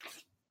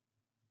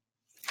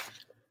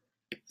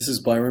This is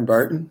Byron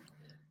Barton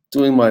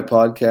doing my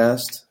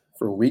podcast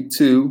for week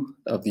 2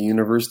 of the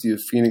University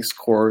of Phoenix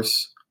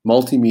course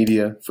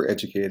Multimedia for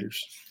Educators.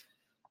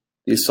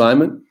 The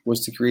assignment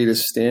was to create a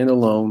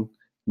standalone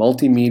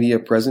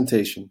multimedia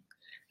presentation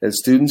that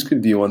students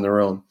could view on their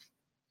own.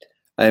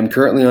 I am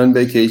currently on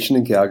vacation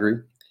in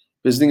Calgary,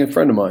 visiting a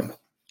friend of mine.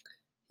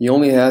 He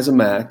only has a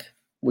Mac,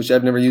 which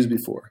I've never used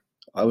before.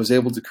 I was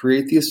able to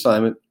create the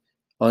assignment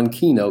on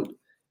Keynote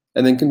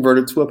and then convert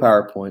it to a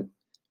PowerPoint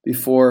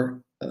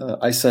before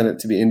I sent it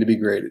to be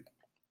graded.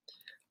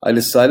 I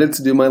decided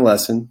to do my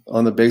lesson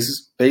on the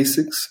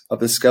basics of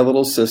the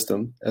skeletal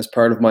system as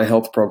part of my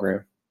health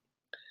program.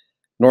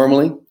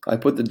 Normally, I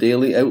put the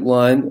daily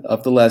outline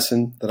of the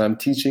lesson that I'm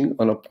teaching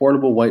on a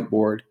portable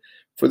whiteboard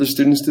for the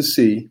students to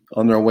see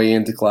on their way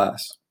into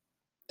class.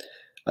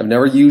 I've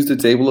never used a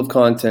table of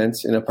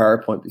contents in a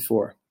PowerPoint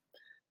before.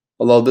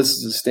 Although this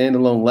is a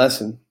standalone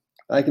lesson,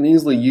 I can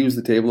easily use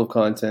the table of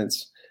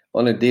contents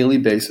on a daily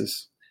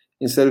basis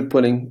instead of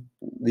putting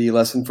the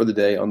lesson for the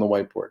day on the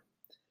whiteboard.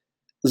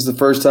 This is the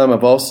first time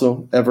I've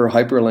also ever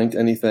hyperlinked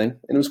anything,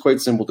 and it was quite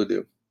simple to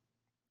do.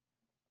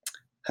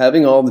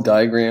 Having all the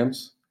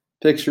diagrams,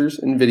 pictures,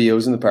 and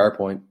videos in the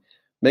PowerPoint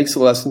makes the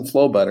lesson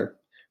flow better,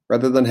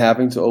 rather than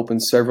having to open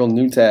several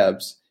new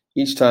tabs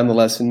each time the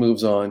lesson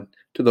moves on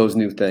to those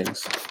new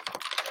things.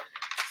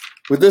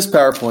 With this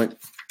PowerPoint,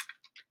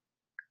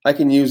 I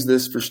can use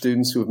this for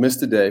students who have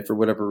missed a day for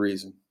whatever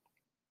reason.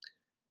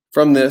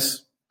 From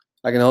this,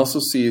 I can also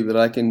see that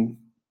I can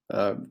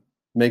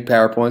make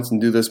PowerPoints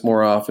and do this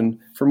more often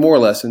for more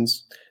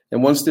lessons,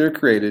 and once they're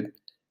created,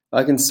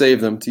 I can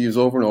save them to use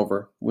over and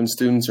over when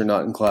students are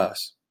not in class.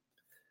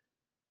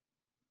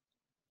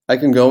 I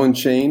can go and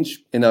change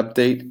and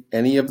update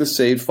any of the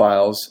saved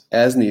files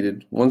as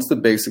needed once the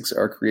basics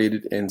are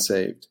created and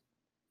saved.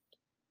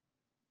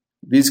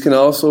 These can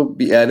also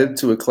be added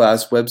to a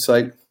class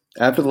website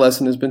after the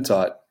lesson has been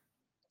taught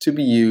to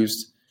be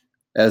used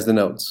as the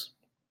notes.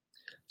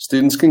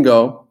 Students can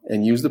go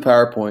and use the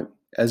PowerPoint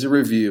as a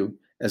review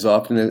as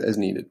often as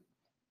needed.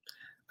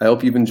 I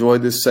hope you've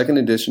enjoyed this second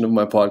edition of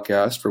my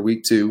podcast for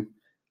week 2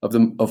 of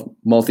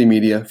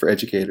Multimedia for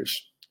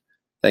Educators.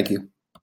 Thank you.